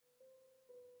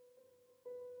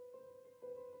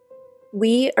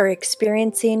We are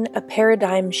experiencing a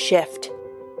paradigm shift,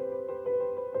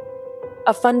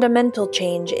 a fundamental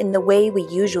change in the way we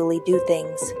usually do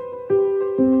things.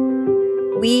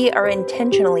 We are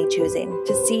intentionally choosing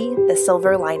to see the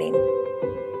silver lining.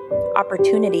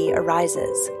 Opportunity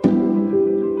arises.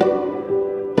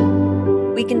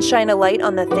 We can shine a light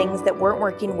on the things that weren't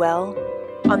working well,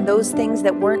 on those things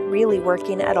that weren't really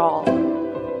working at all.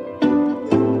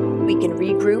 We can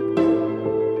regroup,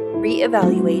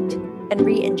 reevaluate, and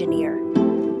re-engineer.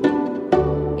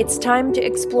 It's time to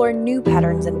explore new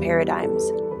patterns and paradigms,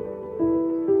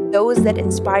 those that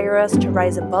inspire us to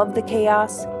rise above the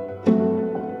chaos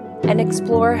and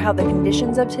explore how the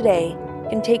conditions of today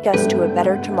can take us to a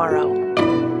better tomorrow.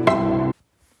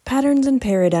 Patterns and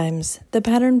Paradigms, the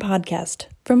Pattern Podcast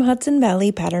from Hudson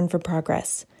Valley Pattern for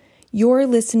Progress. You're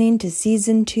listening to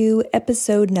Season 2,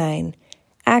 Episode 9,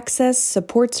 Access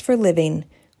Supports for Living,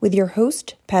 with your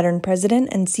host, Pattern President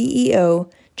and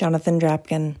CEO, Jonathan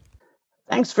Drapkin.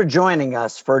 Thanks for joining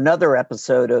us for another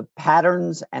episode of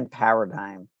Patterns and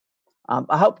Paradigm.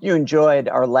 I hope you enjoyed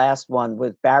our last one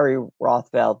with Barry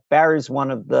Rothfeld. Barry's one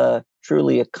of the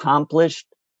truly accomplished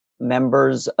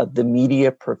members of the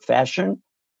media profession.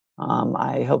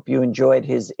 I hope you enjoyed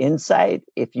his insight.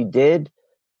 If you did,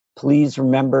 please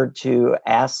remember to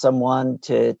ask someone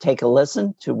to take a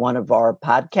listen to one of our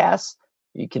podcasts.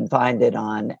 You can find it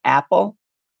on Apple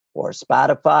or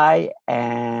Spotify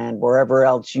and wherever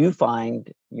else you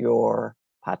find your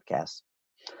podcasts.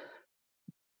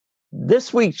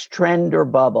 This week's trend or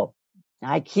bubble,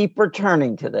 I keep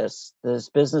returning to this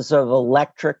business of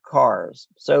electric cars.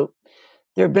 So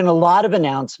there have been a lot of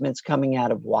announcements coming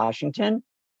out of Washington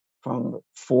from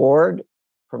Ford,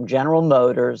 from General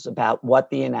Motors about what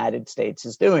the United States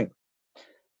is doing.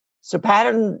 So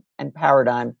Pattern and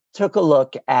Paradigm took a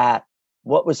look at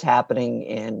what was happening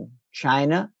in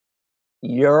China,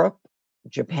 Europe,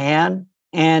 Japan,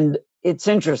 and it's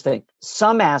interesting.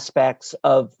 Some aspects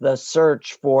of the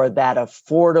search for that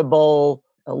affordable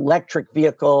electric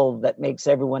vehicle that makes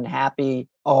everyone happy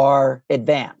are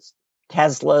advanced.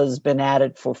 Tesla's been at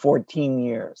it for 14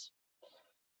 years.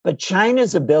 But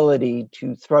China's ability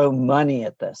to throw money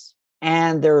at this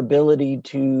and their ability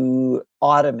to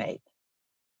automate,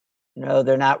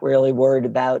 they're not really worried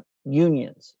about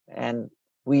unions. And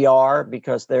we are,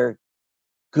 because they're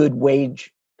good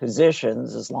wage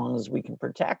positions as long as we can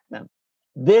protect them.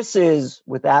 This is,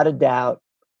 without a doubt,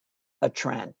 a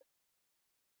trend.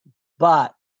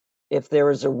 But if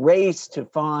there is a race to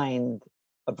find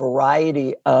a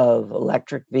variety of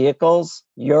electric vehicles,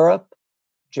 Europe,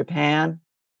 Japan,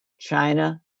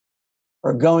 China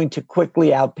are going to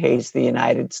quickly outpace the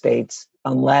United States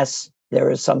unless there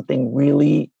is something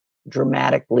really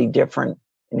dramatically different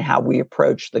in how we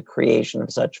approach the creation of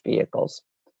such vehicles.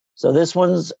 So this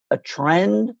one's a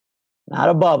trend, not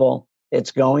a bubble.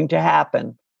 It's going to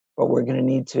happen, but we're going to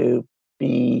need to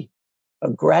be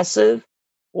aggressive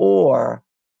or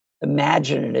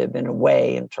imaginative in a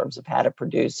way in terms of how to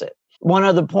produce it. One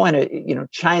other point,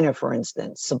 China, for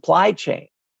instance, supply chain,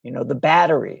 the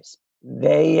batteries,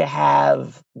 they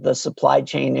have the supply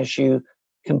chain issue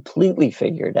completely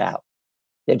figured out.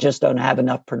 They just don't have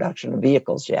enough production of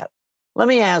vehicles yet. Let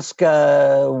me ask,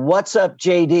 what's up,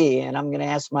 JD? And I'm going to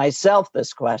ask myself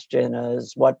this question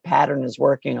as what Pattern is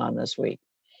working on this week.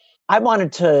 I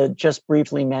wanted to just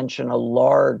briefly mention a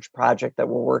large project that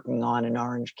we're working on in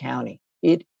Orange County.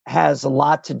 It has a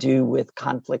lot to do with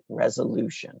conflict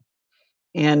resolution.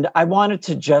 And I wanted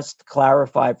to just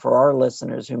clarify for our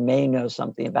listeners who may know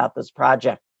something about this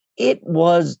project. It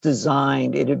was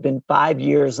designed, it had been 5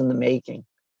 years in the making.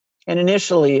 And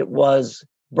initially it was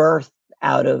birthed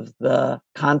out of the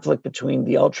conflict between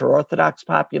the ultra-Orthodox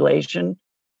population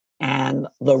and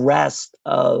the rest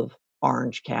of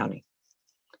Orange County.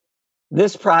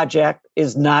 This project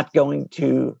is not going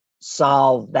to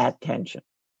solve that tension.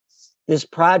 This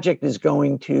project is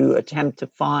going to attempt to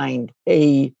find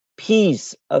a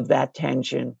piece of that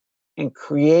tension and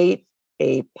create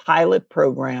a pilot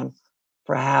program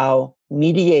for how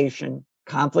mediation,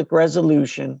 conflict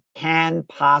resolution can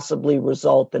possibly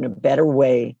result in a better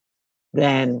way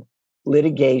than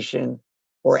litigation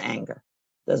or anger.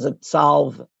 Does it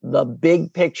solve the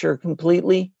big picture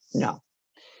completely? No.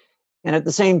 And at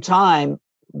the same time,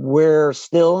 we're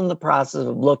still in the process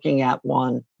of looking at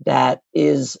one that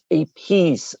is a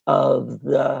piece of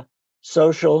the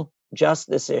social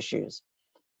justice issues.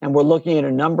 And we're looking at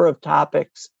a number of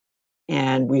topics,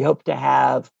 and we hope to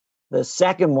have the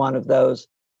second one of those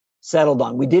settled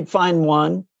on. We did find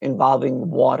one involving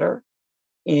water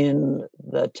in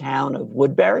the town of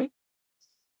Woodbury,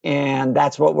 and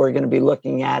that's what we're going to be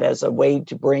looking at as a way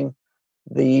to bring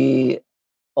the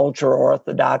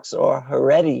ultra-Orthodox or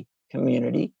Haredi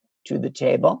community to the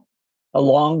table,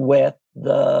 along with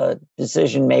the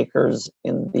decision makers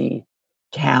in the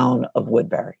town of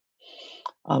Woodbury.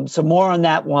 So more on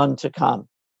that one to come.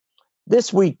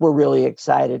 This week, we're really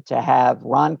excited to have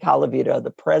Ron Colavito,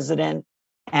 the president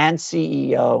and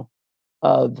CEO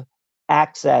of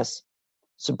Access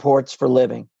Supports for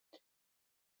Living.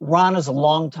 Ron is a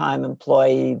longtime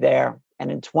employee there,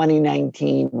 and in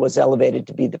 2019 was elevated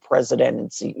to be the president and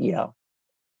CEO.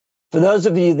 For those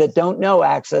of you that don't know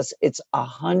Access, it's a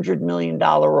 $100 million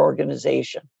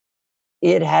organization.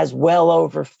 It has well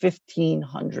over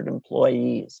 1,500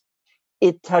 employees.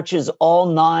 It touches all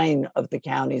 9 of the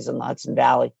counties in the Hudson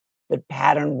Valley that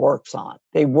Pattern works on.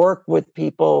 They work with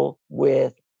people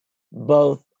with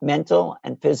both mental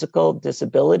and physical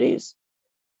disabilities.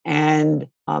 And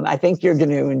I think you're going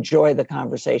to enjoy the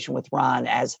conversation with Ron,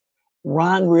 as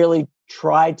Ron really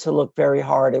tried to look very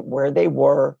hard at where they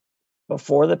were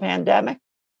before the pandemic,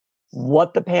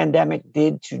 what the pandemic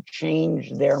did to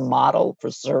change their model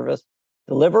for service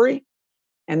delivery,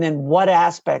 and then what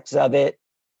aspects of it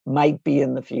might be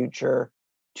in the future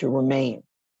to remain.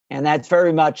 And that's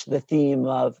very much the theme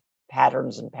of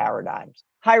Patterns and Paradigms.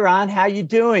 Hi, Ron. How you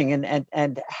doing?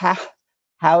 And how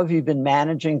have you been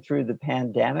managing through the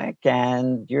pandemic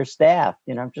and your staff?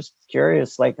 I'm just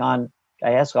curious, I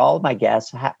ask all of my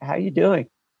guests, how are you doing?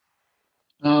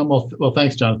 Well,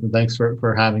 thanks, Jonathan. Thanks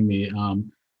for having me.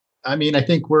 I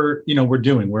think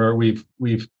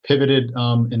we've pivoted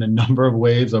in a number of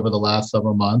ways over the last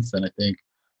several months, and I think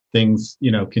things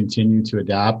continue to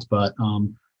adapt. But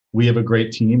we have a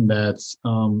great team that's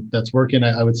working,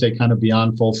 I would say, kind of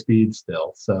beyond full speed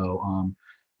still. So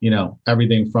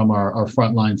everything from our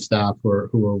frontline staff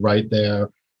who are right there,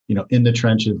 in the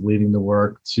trenches leading the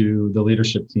work, to the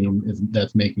leadership team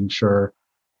that's making sure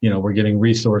we're getting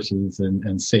resources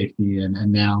and safety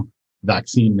and now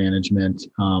vaccine management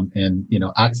and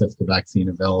access to vaccine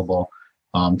available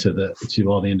to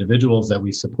all the individuals that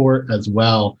we support, as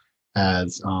well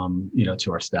as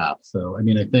to our staff. So I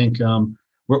think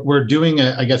we're doing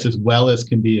it, I guess, as well as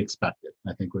can be expected.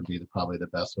 I think would be probably the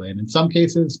best way, and in some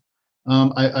cases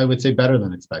I would say better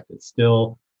than expected.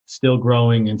 Still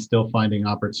growing and still finding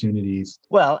opportunities.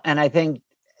 Well, and I think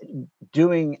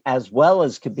doing as well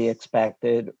as could be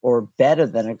expected or better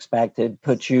than expected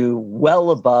puts you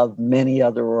well above many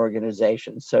other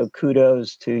organizations. So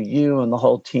kudos to you and the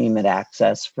whole team at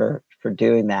Access for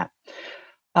doing that.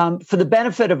 For the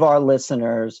benefit of our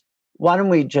listeners, why don't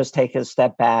we just take a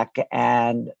step back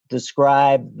and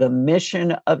describe the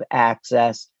mission of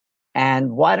Access?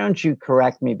 And why don't you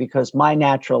correct me, because my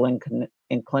natural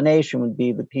inclination would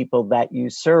be the people that you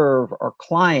serve are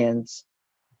clients,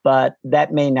 but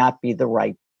that may not be the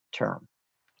right term.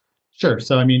 Sure.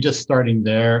 So, just starting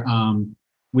there,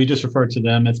 we just refer to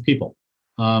them as people.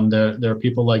 They're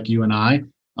people like you and I,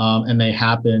 and they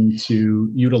happen to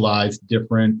utilize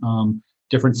different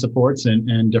supports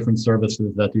and different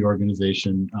services that the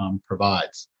organization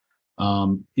provides.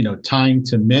 Tying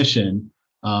to mission,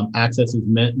 Access's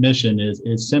mission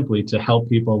is simply to help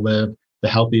people live the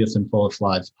healthiest and fullest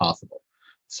lives possible.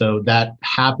 So that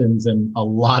happens in a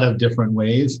lot of different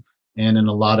ways and in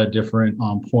a lot of different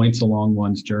points along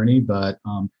one's journey. But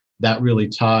that really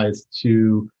ties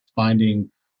to finding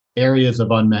areas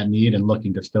of unmet need and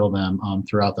looking to fill them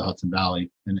throughout the Hudson Valley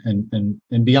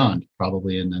and beyond,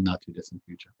 probably in the not too distant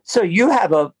future. So you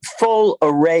have a full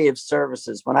array of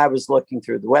services. When I was looking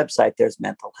through the website, there's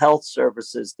mental health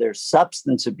services, there's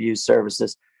substance abuse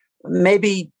services.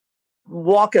 Maybe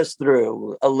walk us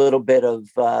through a little bit of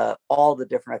all the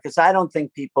different, because I don't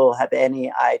think people have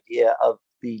any idea of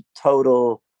the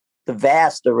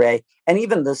vast array and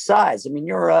even the size.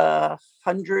 You're a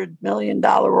 $100 million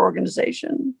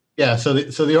organization. Yeah, so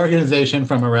the organization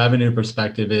from a revenue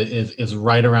perspective is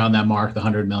right around that mark, the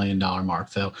 $100 million mark.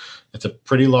 So it's a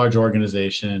pretty large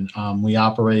organization. We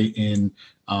operate in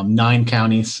 9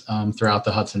 counties throughout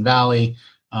the Hudson Valley,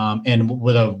 and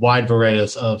with a wide variety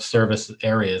of service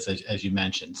areas, as you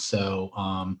mentioned. So,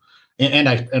 and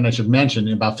I should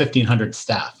mention about 1,500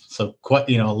 staff. So quite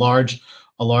a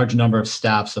large number of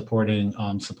staff supporting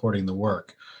the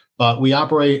work. But we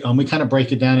operate, we kind of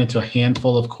break it down into a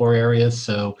handful of core areas.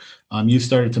 So you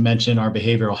started to mention our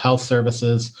behavioral health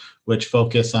services, which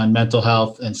focus on mental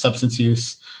health and substance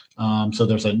use. So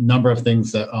there's a number of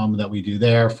things that we do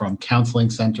there, from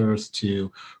counseling centers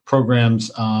to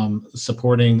programs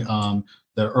supporting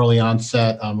the early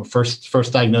onset,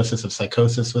 first diagnosis of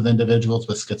psychosis with individuals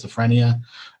with schizophrenia,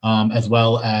 as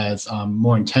well as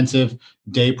more intensive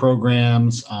day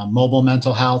programs, mobile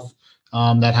mental health,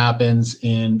 that happens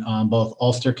in both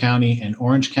Ulster County and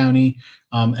Orange County,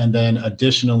 and then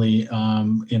additionally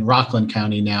in Rockland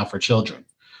County now for children.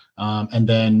 And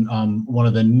then one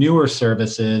of the newer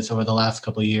services over the last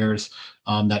couple of years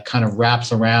that kind of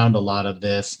wraps around a lot of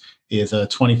this is a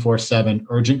 24/7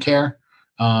 urgent care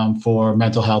for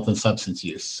mental health and substance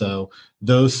use. So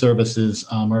those services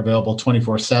are available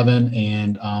 24/7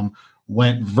 and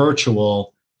went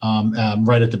virtual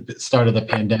right at the start of the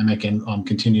pandemic and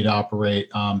continue to operate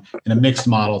in a mixed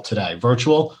model today.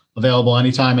 Virtual, available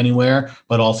anytime, anywhere,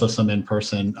 but also some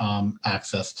in-person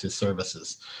access to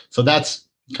services. So that's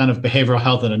kind of behavioral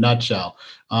health in a nutshell.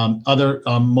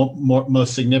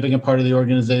 Most significant part of the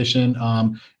organization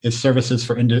is services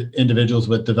for individuals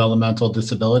with developmental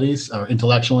disabilities or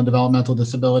intellectual and developmental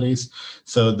disabilities.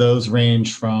 So those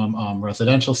range from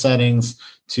residential settings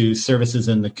to services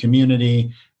in the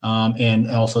community, and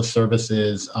also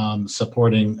services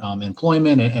supporting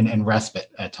employment and respite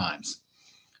at times.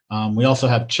 We also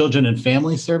have children and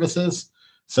family services.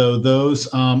 So those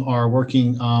are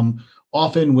working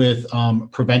often with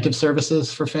preventive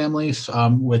services for families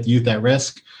with youth at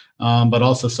risk, but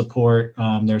also support,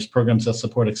 there's programs that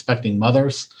support expecting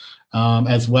mothers,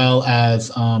 as well as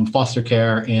foster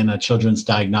care and a children's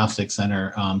diagnostic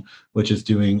center, which is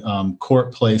doing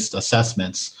court-placed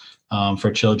assessments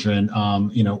for children,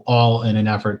 all in an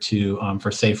effort to for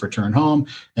safe return home,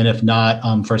 and if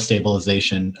not, for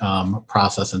stabilization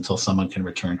process until someone can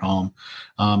return home.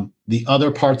 The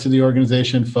other parts of the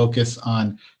organization focus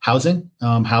on housing.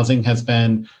 Housing has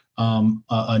been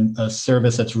a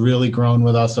service that's really grown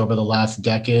with us over the last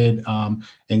decade,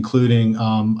 including,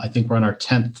 I think we're on our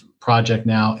 10th project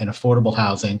now in affordable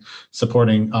housing,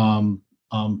 supporting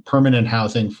permanent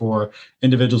housing for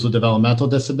individuals with developmental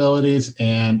disabilities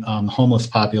and homeless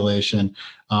population,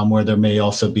 where there may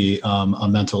also be a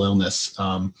mental illness,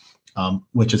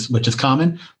 which is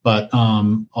common, but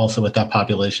also with that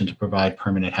population to provide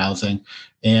permanent housing.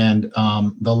 And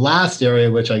the last area,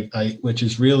 which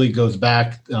is really goes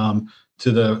back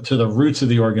to the roots of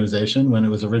the organization when it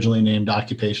was originally named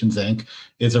Occupations Inc.,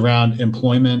 is around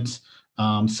employment.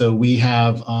 So we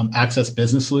have Access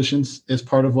Business Solutions is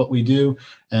part of what we do,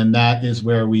 and that is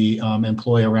where we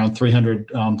employ around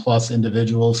 300 plus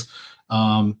individuals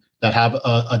that have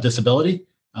a disability,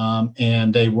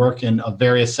 and they work in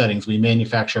various settings. We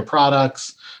manufacture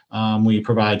products, we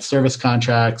provide service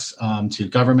contracts to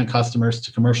government customers,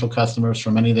 to commercial customers,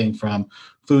 from anything from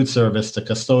food service to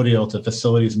custodial to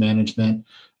facilities management.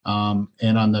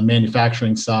 And on the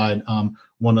manufacturing side,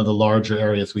 one of the larger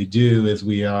areas we do is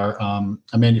we are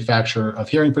a manufacturer of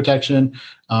hearing protection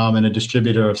and a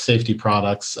distributor of safety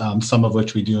products, some of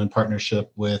which we do in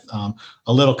partnership with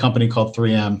a little company called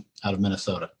 3M out of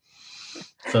Minnesota.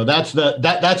 So that's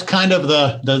kind of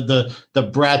the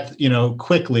breadth.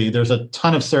 Quickly, there's a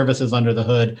ton of services under the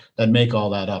hood that make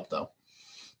all that up, though.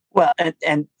 Well,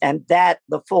 and that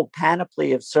the full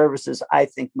panoply of services, I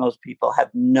think most people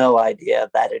have no idea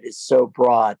that it is so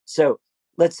broad. So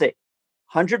let's say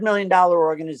 $100 million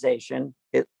organization,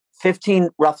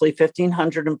 roughly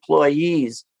 1,500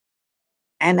 employees.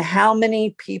 And how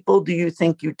many people do you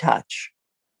think you touch?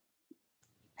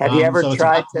 Have you ever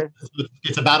tried to?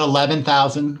 It's about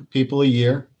 11,000 people a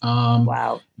year.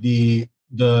 Wow. The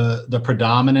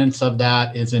predominance of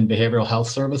that is in behavioral health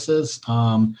services.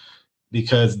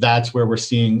 Because that's where we're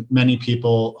seeing many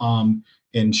people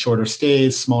in shorter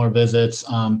stays, smaller visits.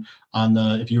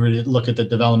 If you were to look at the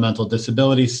developmental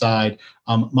disability side,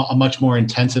 a much more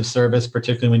intensive service,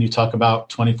 particularly when you talk about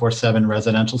 24/7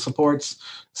 residential supports.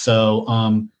 So,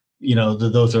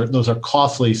 those are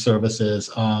costly services,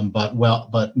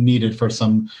 but needed for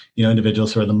some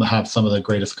individuals who have some of the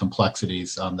greatest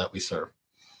complexities that we serve.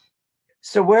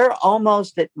 So we're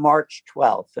almost at March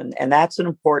 12th, and that's an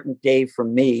important day for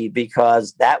me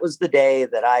because that was the day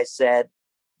that I said,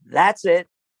 that's it.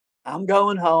 I'm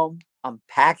going home. I'm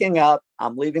packing up.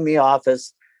 I'm leaving the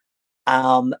office.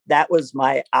 That was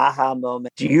my aha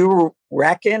moment. Do you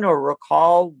reckon or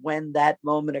recall when that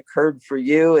moment occurred for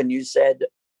you and you said,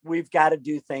 we've got to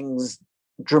do things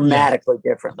dramatically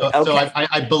differently? Okay. So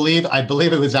I believe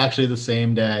it was actually the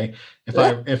same day.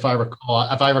 If I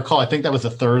recall, I think that was a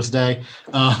Thursday.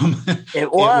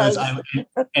 It was.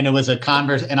 And it was a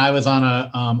converse, and I was on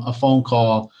a phone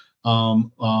call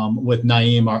with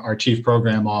Naeem, our chief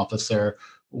program officer,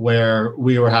 where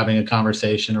we were having a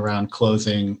conversation around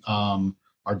closing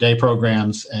our day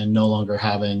programs and no longer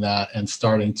having that, and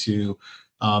starting to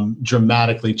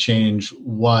dramatically change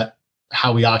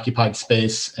how we occupied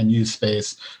space and used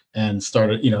space, and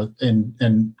started,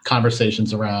 in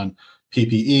conversations around,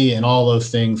 PPE, and all those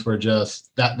things were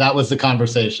just that was the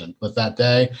conversation with that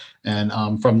day.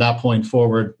 And from that point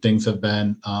forward, things have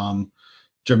been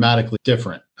dramatically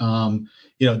different.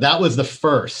 That was the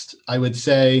first. I would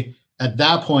say at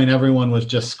that point, everyone was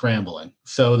just scrambling.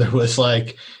 So there was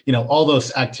all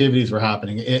those activities were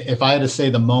happening. If I had to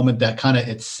say the moment that kind of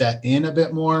it set in a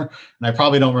bit more, and I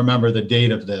probably don't remember the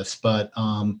date of this, but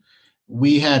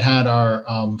we had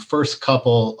our first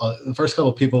couple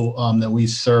people that we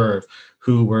served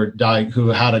who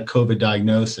had a COVID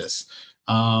diagnosis.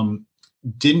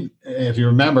 If you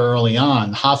remember early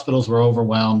on, hospitals were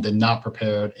overwhelmed and not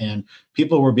prepared, and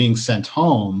people were being sent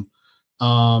home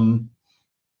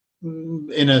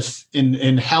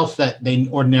in health that they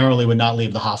ordinarily would not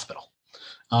leave the hospital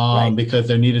Right. because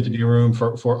there needed to be room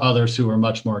for others who were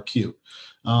much more acute.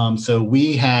 So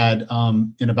we had,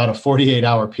 in about a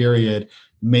 48-hour period,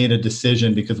 made a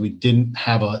decision because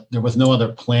there was no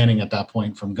other planning at that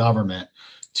point from government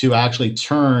to actually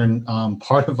turn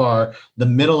part of the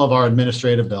middle of our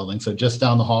administrative building, so just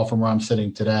down the hall from where I'm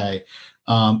sitting today,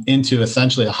 into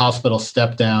essentially a hospital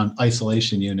step-down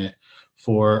isolation unit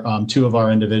for two of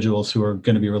our individuals who are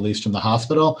going to be released from the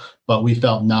hospital, but we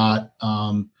felt not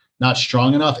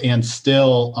strong enough and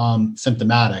still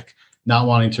symptomatic, not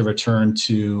wanting to return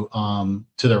to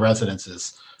their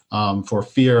residences for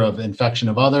fear of infection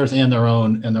of others and their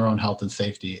own health and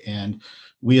safety. And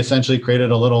we essentially created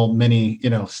a little mini,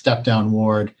 step down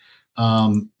ward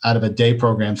out of a day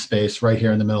program space right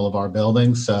here in the middle of our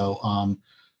building. So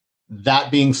that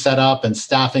being set up and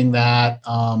staffing that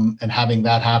and having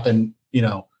that happen,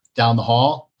 down the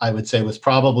hall, I would say was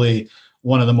probably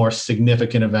one of the more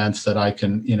significant events that I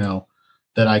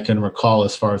can recall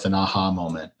as far as an aha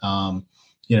moment.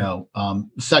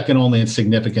 Second only in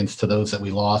significance to those that we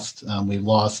lost. We've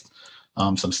lost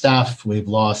some staff. We've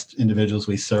lost individuals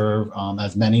we serve,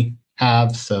 as many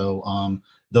have. So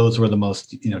those were the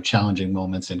most, challenging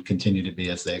moments and continue to be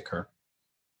as they occur.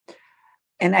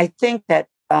 And I think that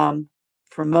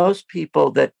for most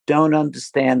people that don't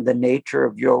understand the nature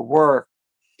of your work,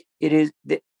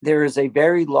 there is a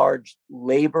very large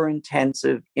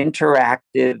labor-intensive,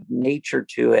 interactive nature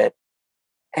to it.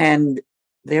 And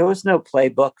there was no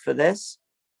playbook for this.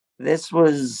 This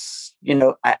was,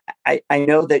 I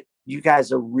know that you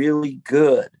guys are really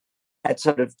good at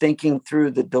sort of thinking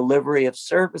through the delivery of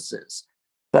services.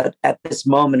 But at this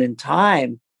moment in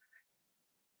time,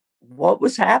 what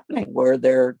was happening? Were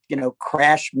there,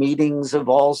 crash meetings of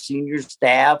all senior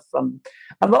staff? I'm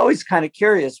always kind of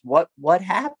curious what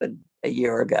happened a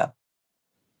year ago.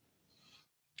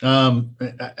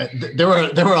 There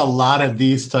were a lot of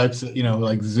these types of,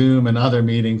 like Zoom and other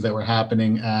meetings that were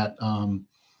happening at,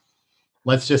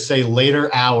 let's just say,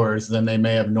 later hours than they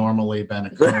may have normally been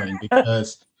occurring.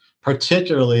 Because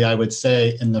particularly, I would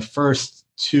say in the first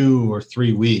 2 or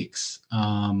 3 weeks,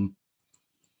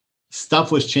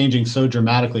 stuff was changing so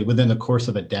dramatically within the course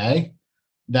of a day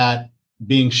that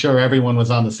being sure everyone was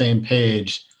on the same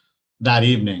page that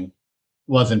evening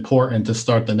was important to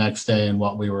start the next day and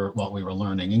what we were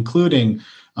learning, including,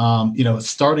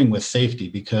 starting with safety,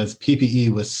 because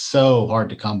PPE was so hard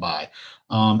to come by.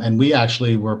 And we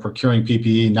actually were procuring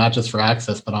PPE, not just for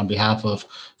Access, but on behalf of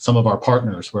some of our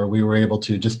partners, where we were able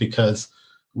to, just because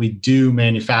we do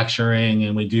manufacturing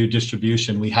and we do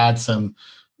distribution, we had some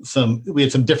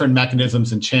different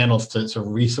mechanisms and channels to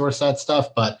resource that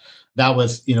stuff. But that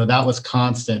was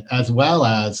constant, as well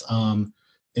as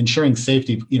ensuring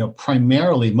safety,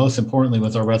 primarily, most importantly,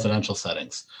 was our residential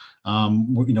settings.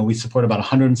 We support about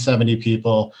 170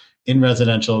 people in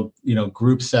residential,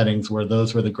 group settings where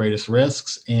those were the greatest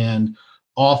risks. And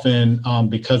often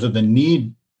because of the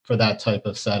need for that type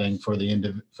of setting for the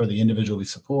individual we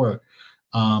support,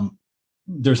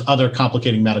 there's other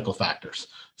complicating medical factors.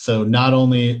 So not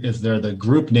only is there the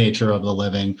group nature of the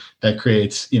living that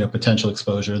creates, potential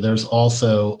exposure, there's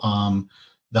also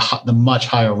the much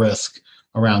higher risk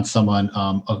around someone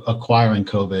acquiring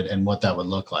COVID and what that would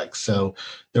look like. So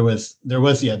there was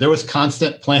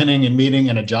constant planning and meeting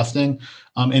and adjusting,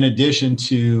 in addition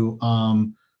to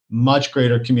much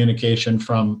greater communication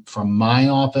from my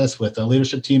office with the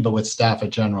leadership team, but with staff in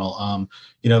general.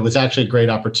 It was actually a great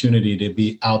opportunity to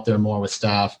be out there more with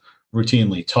staff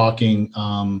routinely, talking,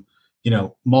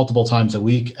 multiple times a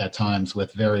week at times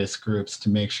with various groups to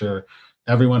make sure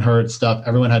everyone heard stuff,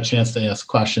 everyone had a chance to ask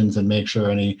questions, and make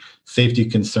sure any safety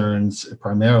concerns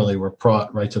primarily were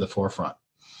brought right to the forefront.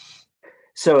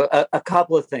 So a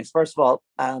couple of things. First of all,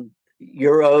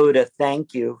 you're owed a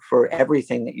thank you for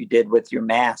everything that you did with your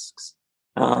masks.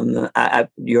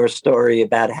 Your story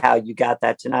about how you got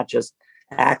that to not just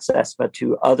Access, but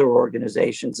to other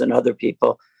organizations and other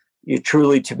people, you're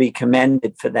truly to be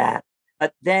commended for that.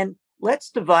 But then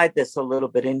let's divide this a little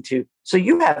bit into, so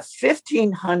you have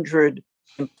 1,500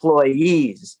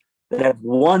 employees that have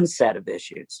one set of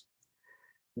issues.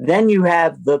 Then you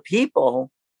have the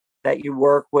people that you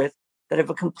work with that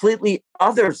have a completely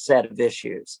other set of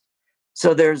issues.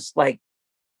 So there's like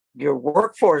your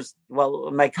workforce. Well,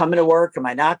 am I coming to work? Am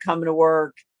I not coming to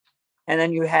work? And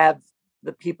then you have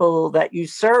the people that you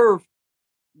serve.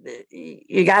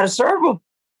 You got to serve them.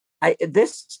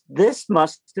 This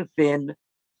must have been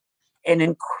an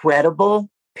incredible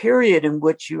period in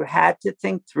which you had to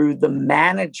think through the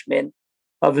management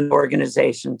of an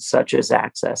organization such as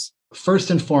Access.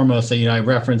 First and foremost, I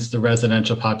referenced the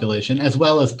residential population as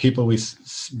well as people we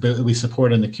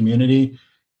support in the community.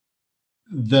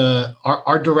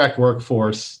 Our direct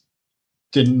workforce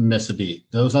didn't miss a beat.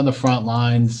 Those on the front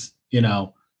lines,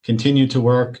 continued to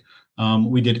work.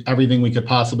 We did everything we could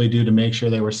possibly do to make sure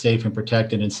they were safe and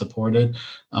protected and supported.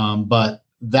 But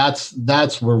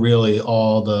that's where really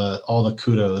all the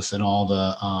kudos and all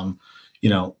the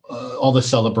all the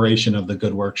celebration of the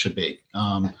good work should be.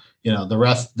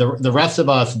 The rest of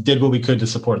us did what we could to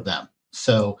support them.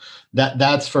 So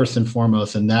that's first and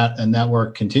foremost, and that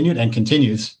work continued and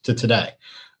continues to today.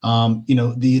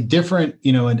 The different,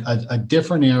 a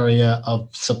different area of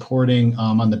supporting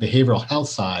on the behavioral health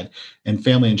side and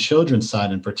family and children's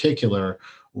side in particular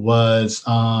was,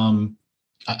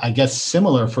 I guess,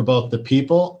 similar for both the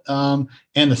people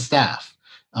and the staff.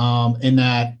 In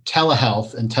that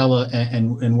telehealth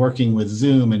and working with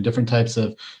Zoom and different types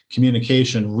of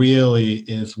communication really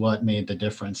is what made the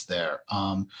difference there.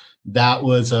 That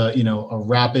was a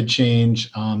rapid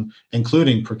change,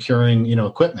 including procuring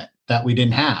equipment that we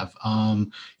didn't have,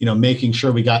 making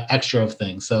sure we got extra of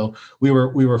things. So we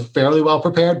were fairly well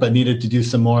prepared, but needed to do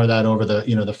some more of that over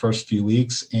the first few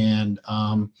weeks, and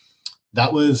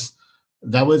that was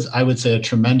I would say a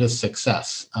tremendous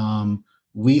success.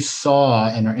 We saw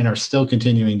and are still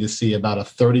continuing to see about a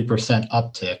 30%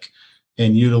 uptick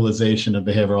in utilization of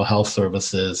behavioral health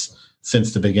services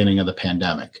since the beginning of the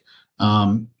pandemic.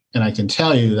 And I can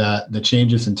tell you that the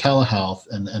changes in telehealth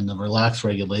and the relaxed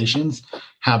regulations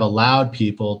have allowed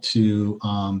people to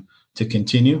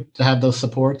continue to have those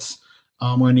supports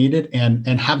where needed and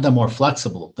have them more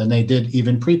flexible than they did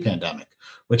even pre-pandemic,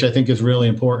 which I think is really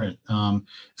important.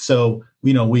 So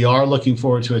we are looking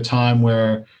forward to a time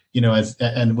where,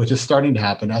 which is starting to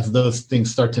happen as those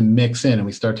things start to mix in and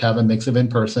we start to have a mix of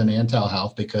in-person and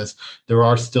telehealth, because there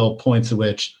are still points at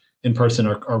which in-person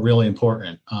are really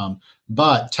important.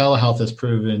 But telehealth has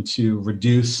proven to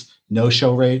reduce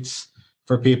no-show rates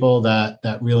for people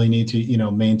that really need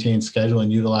to, maintain schedule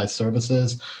and utilize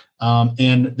services.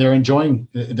 And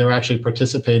they're actually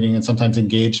participating and sometimes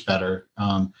engaged better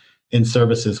in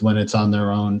services when it's on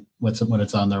their own,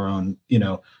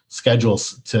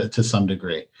 schedules to some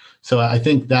degree. So I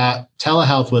think that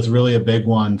telehealth was really a big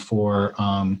one for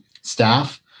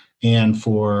staff and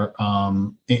for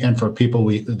people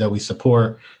that we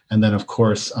support. And then of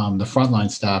course, the frontline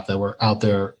staff that were out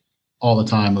there all the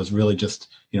time was really just,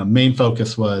 main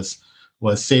focus was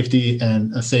safety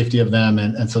and safety of them.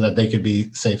 And so that they could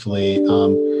be safely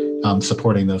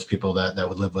supporting those people that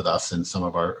would live with us in some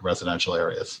of our residential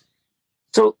areas.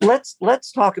 So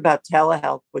let's talk about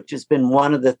telehealth, which has been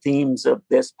one of the themes of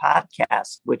this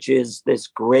podcast, which is this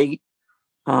great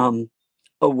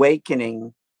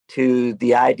awakening to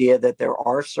the idea that there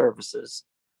are services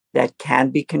that can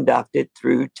be conducted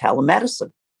through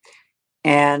telemedicine.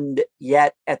 And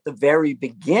yet at the very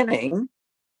beginning,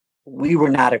 we were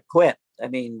not equipped. I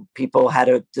mean, people had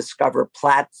to discover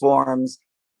platforms.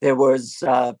 There was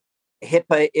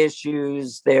HIPAA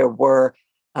issues. There were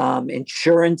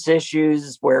insurance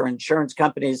issues where insurance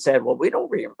companies said, well, we don't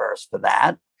reimburse for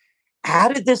that. How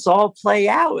did this all play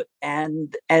out?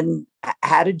 And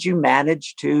how did you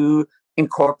manage to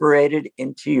incorporate it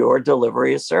into your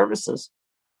delivery of services?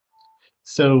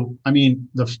 So, I mean,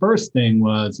 the first thing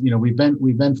was, we've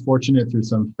been fortunate through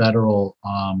some federal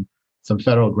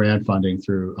grant funding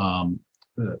through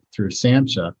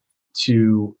SAMHSA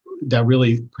that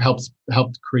really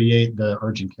helped create the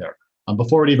urgent care.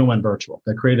 Before it even went virtual,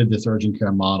 that created this urgent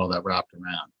care model that wrapped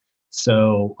around.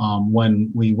 So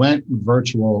when we went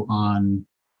virtual on,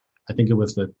 I think it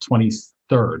was the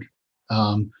 23rd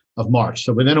of March,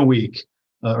 so within a week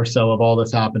or so of all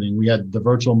this happening, we had the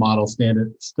virtual model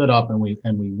stood up and we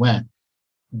went.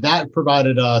 That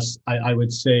provided us, I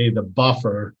would say, the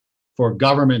buffer for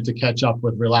government to catch up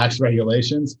with relaxed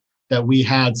regulations, that we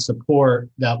had support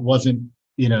that wasn't,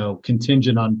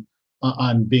 contingent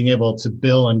on being able to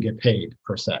bill and get paid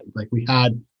per se. Like we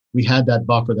had that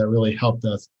buffer that really helped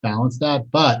us balance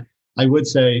that. But I would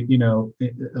say, to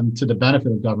the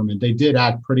benefit of government, they did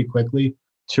act pretty quickly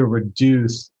to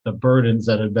reduce the burdens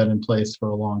that had been in place for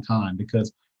a long time,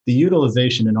 because the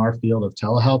utilization in our field of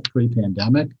telehealth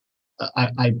pre-pandemic,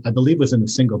 I believe, was in the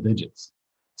single digits.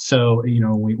 So,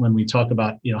 when we talk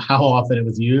about, how often it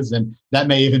was used, and that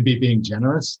may even be being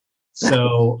generous.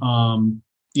 So,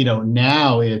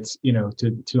 now it's,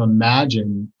 to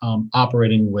imagine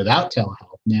operating without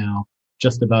telehealth now,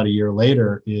 just about a year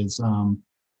later, is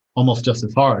almost just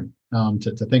as hard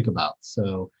to think about.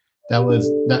 So that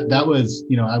was,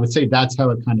 I would say that's how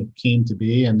it kind of came to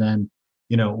be. And then,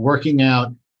 working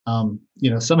out,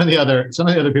 some of the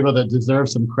other people that deserve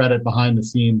some credit behind the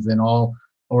scenes in all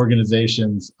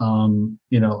organizations,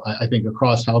 I think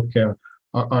across healthcare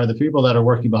are the people that are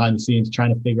working behind the scenes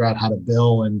trying to figure out how to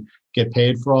bill and get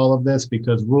paid for all of this,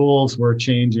 because rules were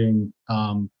changing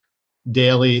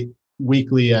daily,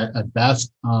 weekly at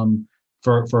best,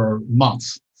 for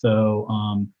months.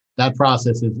 So that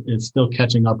process is still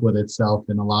catching up with itself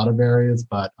in a lot of areas.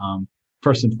 But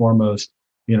first and foremost,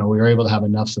 we were able to have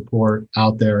enough support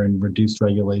out there and reduced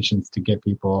regulations to get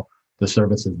people the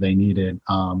services they needed,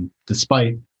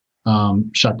 despite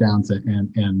shutdowns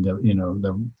and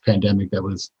the pandemic that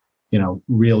was,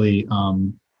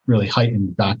 really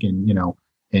heightened back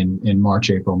in March,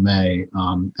 April, May,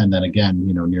 and then again,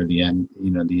 near the end,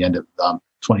 the end of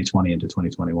 2020 into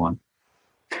 2021.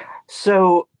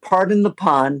 So, pardon the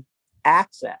pun,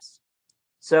 access.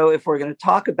 So, if we're going to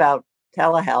talk about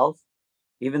telehealth,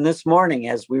 even this morning,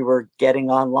 as we were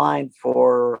getting online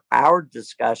for our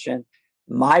discussion,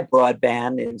 my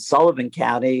broadband in Sullivan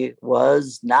County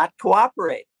was not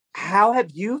cooperating. How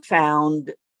have you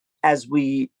found, as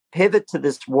we pivot to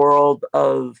this world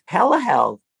of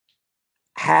telehealth,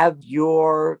 have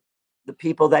the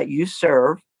people that you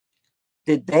serve,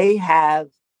 did they have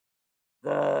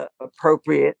the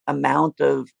appropriate amount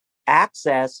of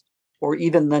access or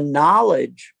even the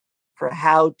knowledge for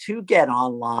how to get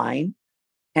online?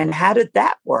 And how did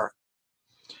that work?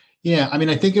 Yeah, I mean,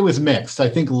 I think it was mixed. I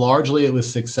think largely it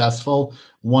was successful.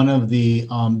 One of the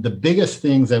biggest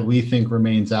things that we think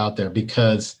remains out there,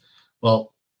 because,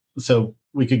 so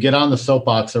we could get on the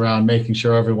soapbox around making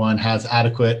sure everyone has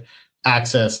adequate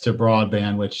access to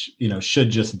broadband, which,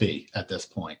 should just be at this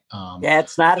point.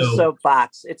 It's not a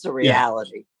soapbox; it's a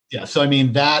reality. Yeah. So I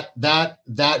mean that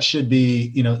should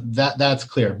be, that's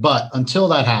clear. But until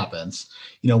that happens,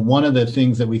 one of the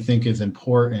things that we think is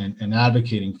important and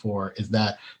advocating for is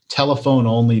that telephone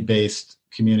only based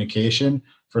communication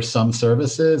for some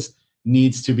services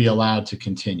needs to be allowed to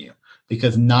continue,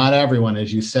 because not everyone,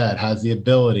 as you said, has the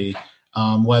ability,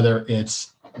 whether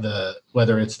it's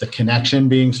the connection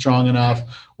being strong enough,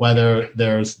 whether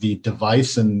there's the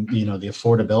device and the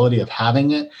affordability of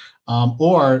having it,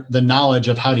 or the knowledge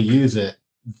of how to use it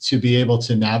to be able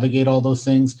to navigate all those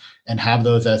things and have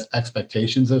those as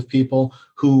expectations of people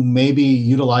who may be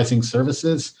utilizing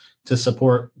services to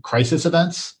support crisis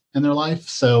events in their life.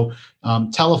 So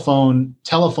telephone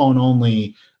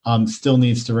only still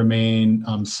needs to remain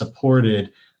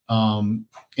supported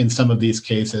in some of these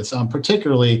cases,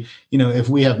 particularly, if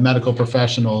we have medical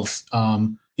professionals,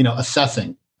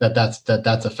 assessing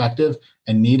that's effective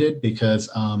and needed, because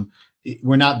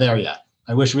we're not there yet.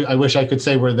 I wish I could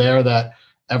say we're there, that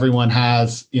everyone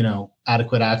has,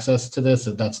 adequate access to this.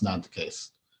 That's not the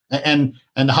case. And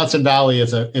the Hudson Valley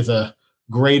is a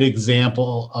great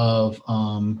example of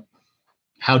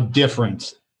how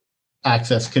different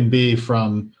access can be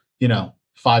from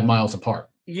 5 miles apart.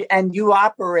 And you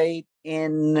operate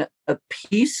in a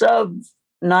piece of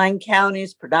 9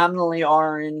 counties, predominantly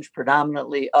orange,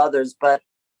 predominantly others,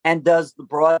 and does the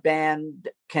broadband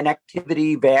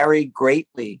connectivity vary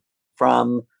greatly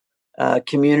from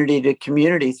community to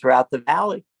community throughout the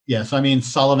valley? Yes, I mean,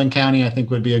 Sullivan County, I think,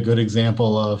 would be a good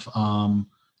example of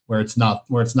where it's not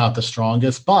the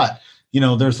strongest. But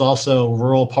there's also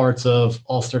rural parts of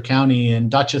Ulster County and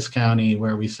Dutchess County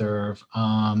where we serve.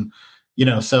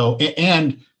 So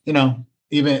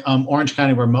even Orange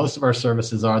County, where most of our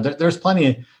services are, there's plenty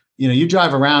of, you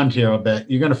drive around here a bit,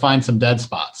 you're going to find some dead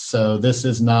spots. So this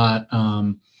is not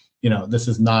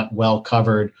well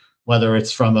covered, whether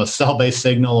it's from a cell-based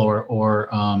signal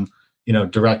or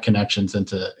direct connections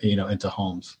into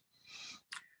homes.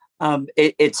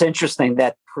 It's interesting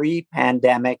that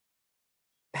pre-pandemic,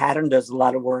 Pattern does a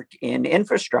lot of work in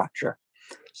infrastructure.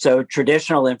 So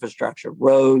traditional infrastructure,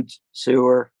 roads,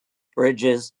 sewer,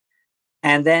 bridges,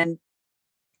 and then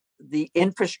the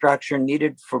infrastructure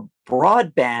needed for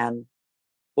broadband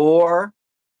or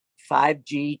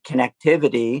 5G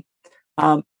connectivity.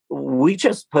 We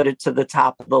just put it to the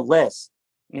top of the list.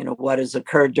 What has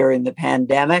occurred during the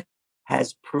pandemic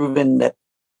has proven that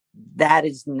that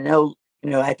is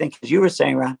I think as you were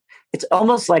saying, Ron, it's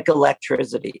almost like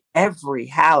electricity. Every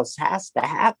house has to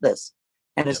have this,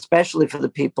 and especially for the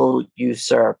people you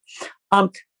serve.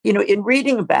 In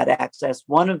reading about Access,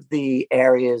 one of the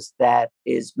areas that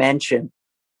is mentioned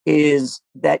is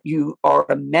that you are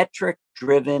a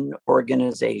metric-driven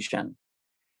organization.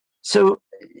 So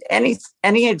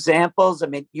any examples? I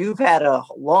mean, you've had a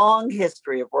long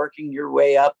history of working your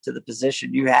way up to the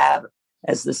position you have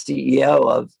as the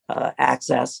CEO of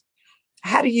Access.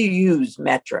 How do you use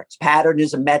metrics? Pattern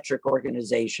is a metric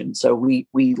organization, so we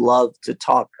love to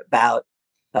talk about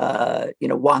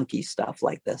wonky stuff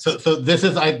like this. So this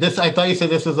is I thought you said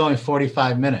this was only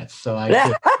 45 minutes. So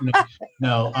I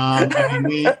no. I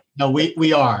mean,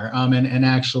 we are and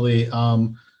actually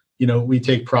we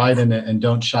take pride in it and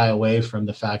don't shy away from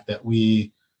the fact that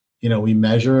we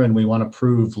measure and we want to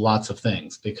prove lots of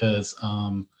things because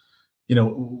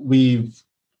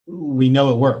we know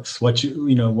it works. What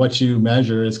you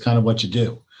measure is kind of what you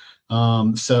do.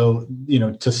 So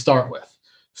to start with.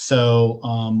 So,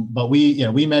 but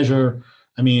we measure.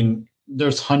 I mean,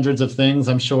 there's hundreds of things,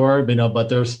 I'm sure, but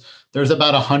there's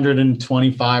about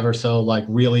 125 or so like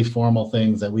really formal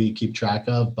things that we keep track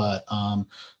of. But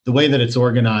the way that it's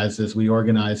organized is we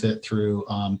organize it through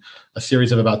a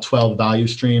series of about 12 value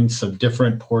streams, so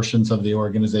different portions of the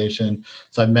organization.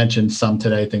 So I've mentioned some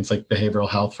today, things like behavioral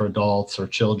health for adults or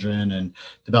children and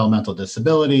developmental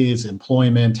disabilities,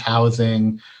 employment,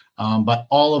 housing. But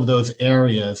all of those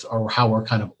areas are how we're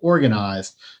kind of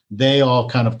organized. They all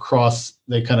kind of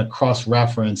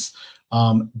cross-reference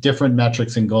different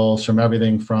metrics and goals from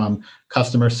everything from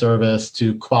customer service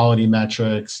to quality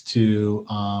metrics to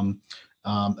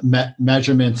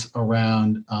measurements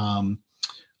around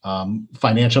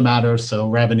financial matters, so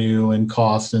revenue and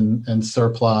cost and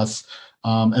surplus,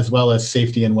 as well as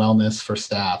safety and wellness for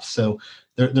staff. So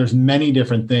there's many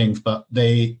different things, but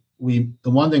the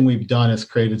one thing we've done is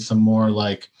created some more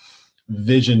like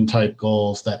vision type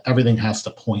goals that everything has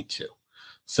to point to.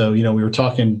 So, we were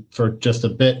talking for just a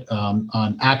bit on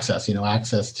access,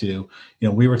 access to,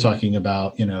 we were talking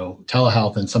about,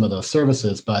 telehealth and some of those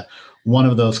services, but one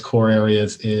of those core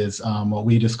areas is what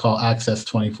we just call access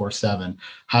 24/7.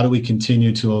 How do we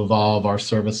continue to evolve our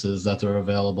services that are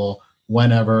available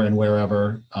whenever and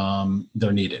wherever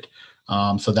they're needed?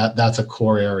 So that's a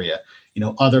core area.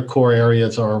 Other core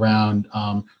areas are around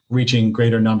reaching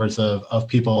greater numbers of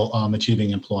people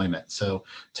achieving employment. So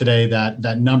today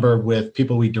that number with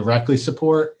people we directly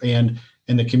support and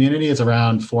in the community is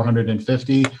around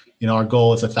 450. Our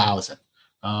goal is 1,000.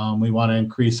 We want to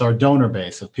increase our donor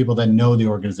base of people that know the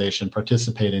organization,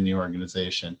 participate in the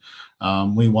organization.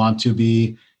 We want to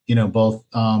be both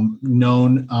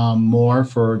known more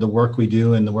for the work we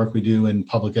do and the work we do in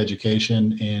public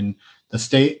education in the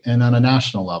state and on a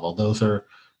national level. Those are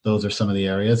some of the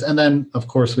areas. And then, of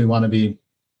course, we want to be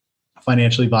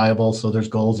financially viable. So there's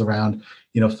goals around,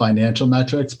 financial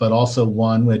metrics, but also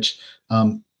one which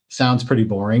sounds pretty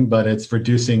boring, but it's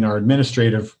reducing our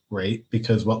administrative rate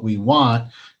because what we want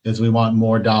is we want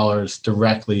more dollars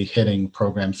directly hitting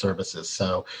program services.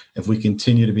 So if we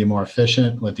continue to be more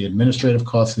efficient with the administrative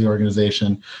costs of the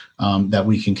organization,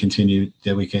 we'll continue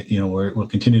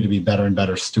to be better and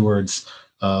better stewards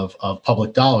of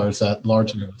public dollars that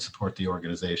largely support the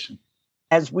organization.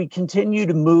 As we continue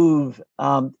to move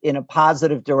in a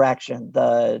positive direction,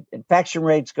 the infection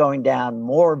rate's going down,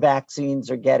 more vaccines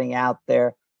are getting out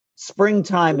there,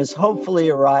 springtime is hopefully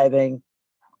arriving.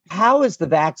 How is the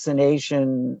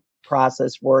vaccination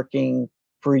process working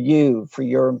for you, for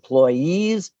your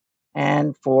employees,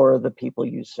 and for the people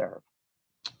you serve?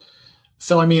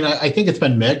 So, I think it's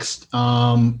been mixed.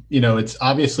 It's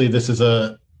obviously this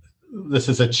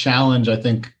is a challenge, I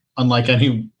think, unlike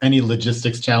any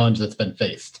logistics challenge that's been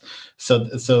faced. So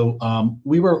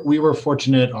we were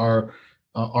fortunate.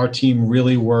 Our team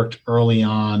really worked early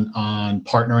on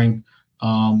partnering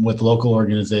with local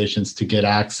organizations to get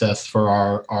access for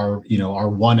our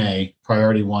 1A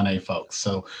priority 1A folks.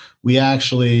 So we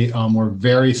actually were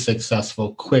very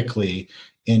successful quickly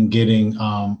in getting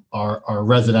our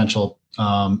residential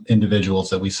individuals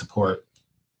that we support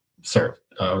served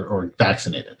or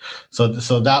vaccinated. So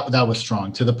that was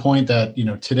strong to the point that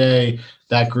today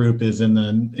that group is in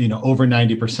the over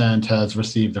 90% has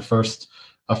received a first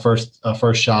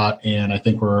shot, and I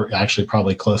think we're actually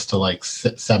probably close to like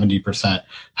 70%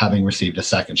 having received a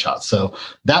second shot. So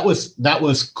that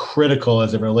was critical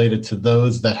as it related to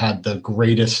those that had the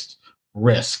greatest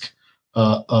risk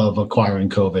of acquiring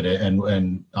COVID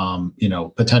and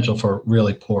potential for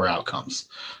really poor outcomes.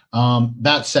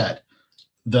 That said,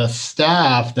 the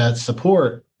staff that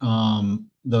support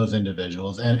those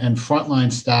individuals, and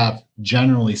frontline staff,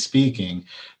 generally speaking,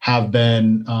 have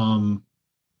been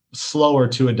slower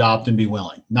to adopt and be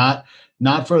willing. Not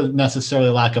for necessarily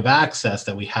lack of access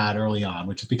that we had early on,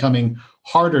 which is becoming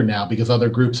harder now because other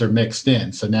groups are mixed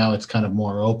in. So now it's kind of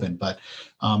more open. But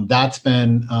that's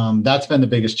been the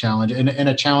biggest challenge, and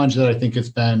a challenge that I think has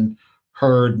been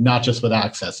heard not just with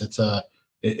access. It's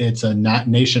a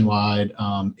nationwide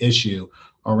issue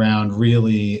around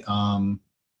really, and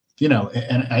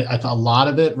I thought a lot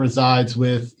of it resides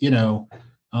with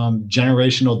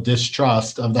generational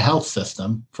distrust of the health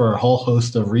system for a whole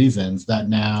host of reasons that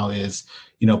now is,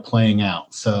 playing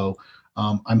out. So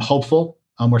I'm hopeful.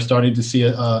 We're starting to see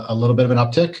a little bit of an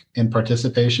uptick in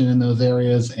participation in those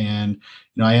areas. And,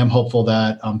 I am hopeful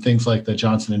that things like the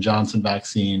Johnson & Johnson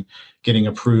vaccine getting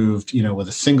approved, with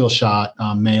a single shot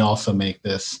may also make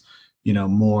this,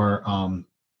 more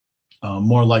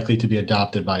likely to be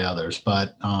adopted by others.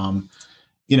 But,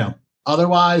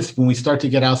 otherwise, when we start to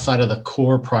get outside of the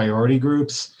core priority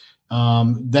groups,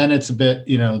 then it's a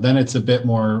bit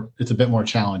more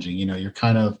challenging. You're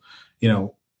kind of,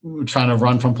 trying to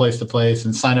run from place to place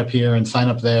and sign up here and sign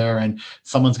up there, and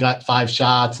someone's got 5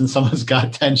 shots and someone's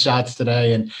got 10 shots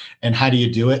today, and how do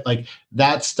you do it? Like,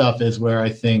 that stuff is where I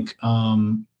think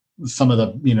some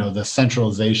of the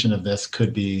centralization of this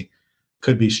could be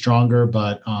stronger,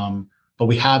 but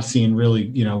we have seen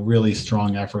really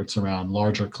strong efforts around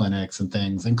larger clinics and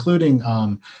things, including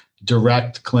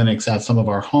direct clinics at some of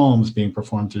our homes being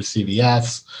performed through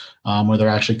CVS, where they're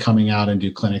actually coming out and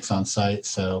do clinics on site.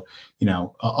 So,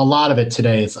 a lot of it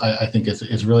today I think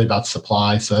is really about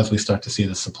supply. So as we start to see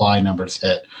the supply numbers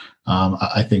hit,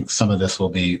 I think some of this will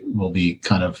be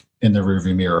kind of in the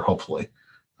rearview mirror, hopefully.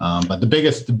 But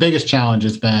the biggest challenge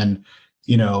has been,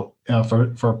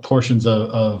 for portions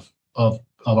of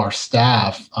our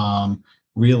staff,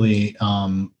 really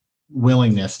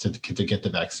willingness to get the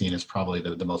vaccine is probably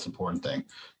the most important thing.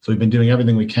 So we've been doing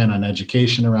everything we can on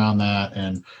education around that,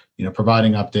 and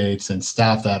providing updates, and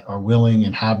staff that are willing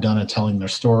and have done it, telling their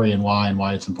story and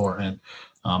why it's important.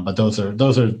 But that's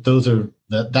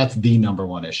the number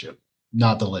one issue,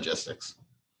 not the logistics.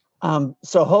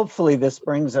 So hopefully this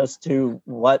brings us to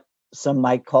what some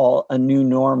might call a new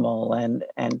normal, and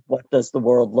what does the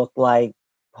world look like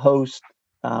post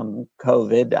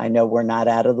COVID. I know we're not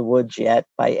out of the woods yet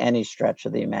by any stretch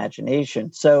of the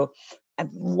imagination. So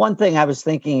one thing I was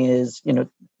thinking is,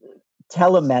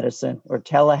 telemedicine or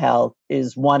telehealth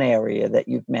is one area that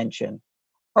you've mentioned.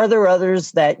 Are there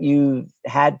others that you've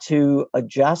had to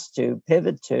adjust to,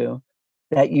 pivot to,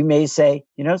 that you may say,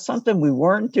 something we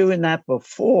weren't doing that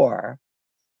before,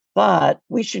 but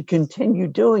we should continue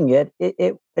doing it.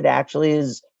 It actually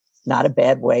is not a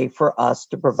bad way for us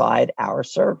to provide our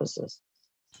services.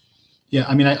 Yeah,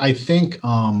 I mean, I think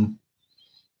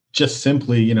just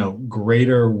simply,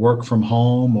 greater work from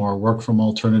home or work from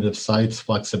alternative sites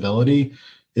flexibility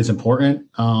is important.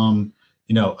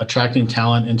 Attracting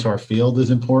talent into our field is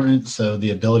important. So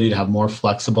the ability to have more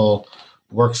flexible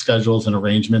work schedules and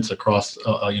arrangements across,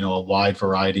 a wide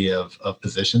variety of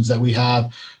positions that we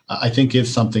have, I think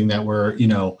is something that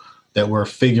we're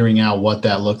figuring out what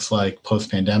that looks like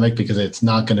post-pandemic, because it's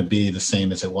not going to be the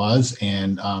same as it was,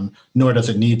 and nor does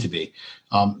it need to be.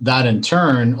 That in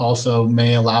turn also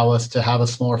may allow us to have a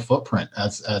smaller footprint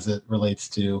as it relates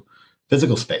to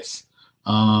physical space,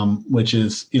 which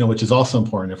is also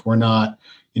important. If we're not,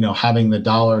 having the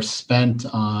dollars spent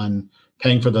on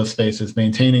paying for those spaces,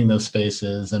 maintaining those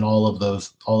spaces, and all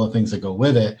the things that go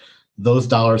with it, those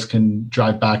dollars can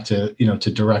drive back to,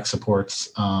 to direct supports,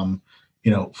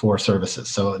 for services.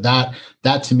 So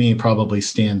that to me probably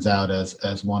stands out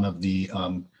as one of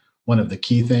the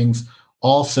key things.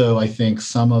 Also, I think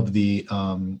some of the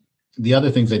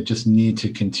other things that just need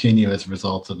to continue as a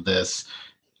result of this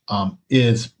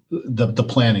is the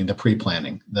planning, the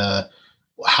pre-planning,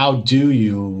 how do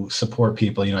you support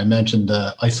people? I mentioned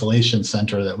the isolation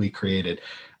center that we created.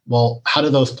 Well, how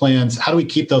do we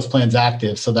keep those plans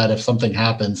active so that if something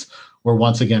happens, we're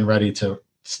once again ready to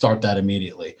start that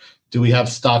immediately? Do we have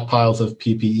stockpiles of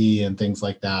PPE and things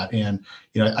like that? And,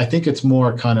 I think it's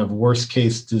more kind of worst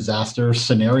case disaster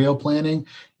scenario planning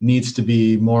needs to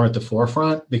be more at the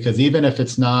forefront, because even if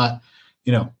it's not,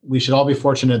 we should all be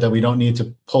fortunate that we don't need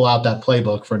to pull out that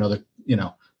playbook for another,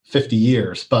 50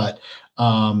 years. But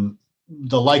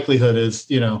the likelihood is,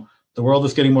 the world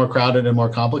is getting more crowded and more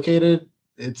complicated.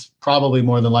 It's probably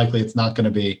more than likely it's not going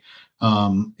to be,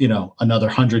 another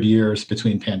 100 years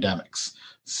between pandemics.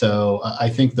 So I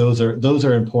think those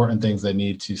are important things that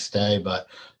need to stay. But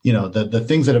the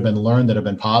things that have been learned that have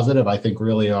been positive, I think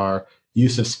really are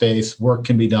use of space. Work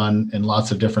can be done in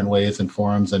lots of different ways and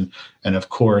forms, and of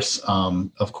course,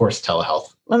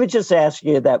 telehealth. Let me just ask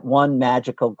you that one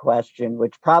magical question,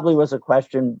 which probably was a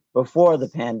question before the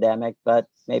pandemic, but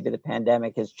maybe the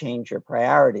pandemic has changed your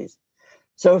priorities.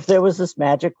 So if there was this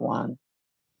magic wand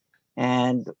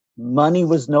and money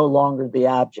was no longer the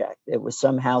object, it was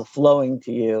somehow flowing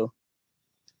to you,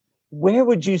 where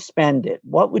would you spend it?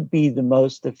 What would be the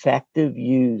most effective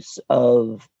use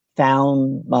of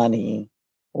found money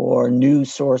or new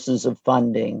sources of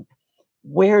funding?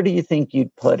 Where do you think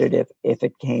you'd put it if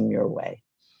it came your way?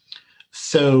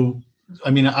 So,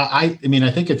 I mean, I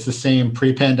think it's the same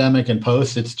pre-pandemic and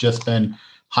post. It's just been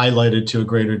highlighted to a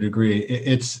greater degree.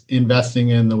 It's investing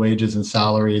in the wages and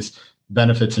salaries,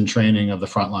 benefits and training of the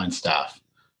frontline staff.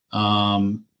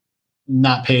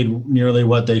 Not paid nearly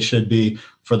what they should be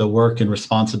for the work and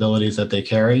responsibilities that they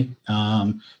carry.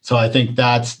 So I think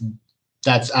that's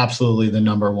absolutely the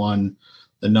number one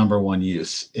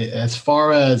use. As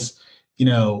far as,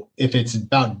 if it's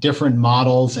about different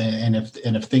models and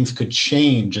if things could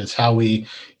change as how we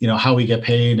get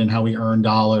paid and how we earn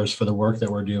dollars for the work that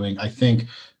we're doing, I think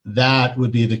that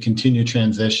would be the continued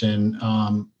transition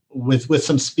with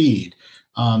some speed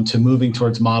to moving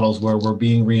towards models where we're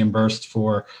being reimbursed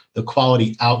for the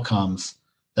quality outcomes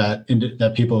that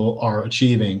people are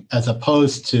achieving, as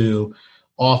opposed to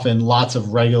often lots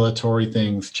of regulatory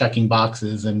things, checking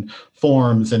boxes and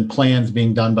forms and plans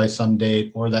being done by some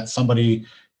date, or that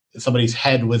somebody's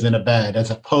head was in a bed, as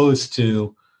opposed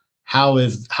to how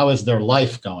is their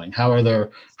life going? How are their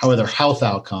health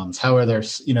outcomes? How are their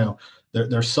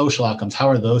social outcomes? How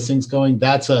are those things going?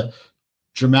 That's a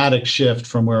dramatic shift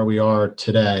from where we are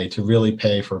today to really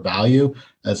pay for value,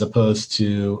 as opposed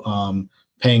to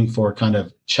paying for kind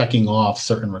of checking off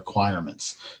certain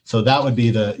requirements. So that would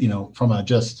be from a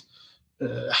just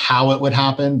how it would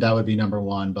happen, that would be number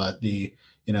one. But the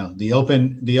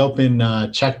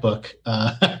open checkbook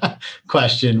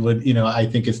question would, I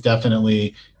think is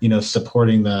definitely,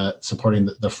 supporting the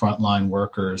frontline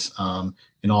workers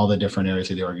in all the different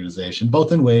areas of the organization,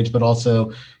 both in wage, but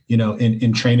also,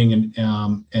 in training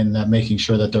and making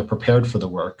sure that they're prepared for the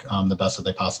work the best that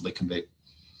they possibly can be.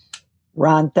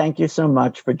 Ron, thank you so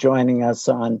much for joining us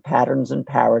on Patterns and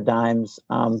Paradigms.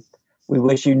 We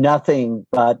wish you nothing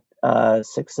but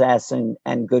success and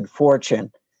good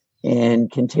fortune in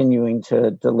continuing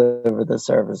to deliver the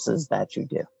services that you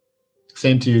do.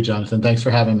 Same to you, Jonathan. Thanks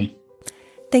for having me.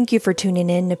 Thank you for tuning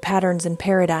in to Patterns and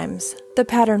Paradigms, the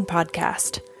Pattern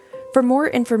Podcast. For more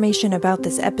information about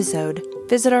this episode,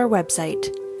 visit our website,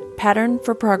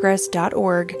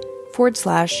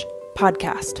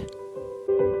 patternforprogress.org/podcast.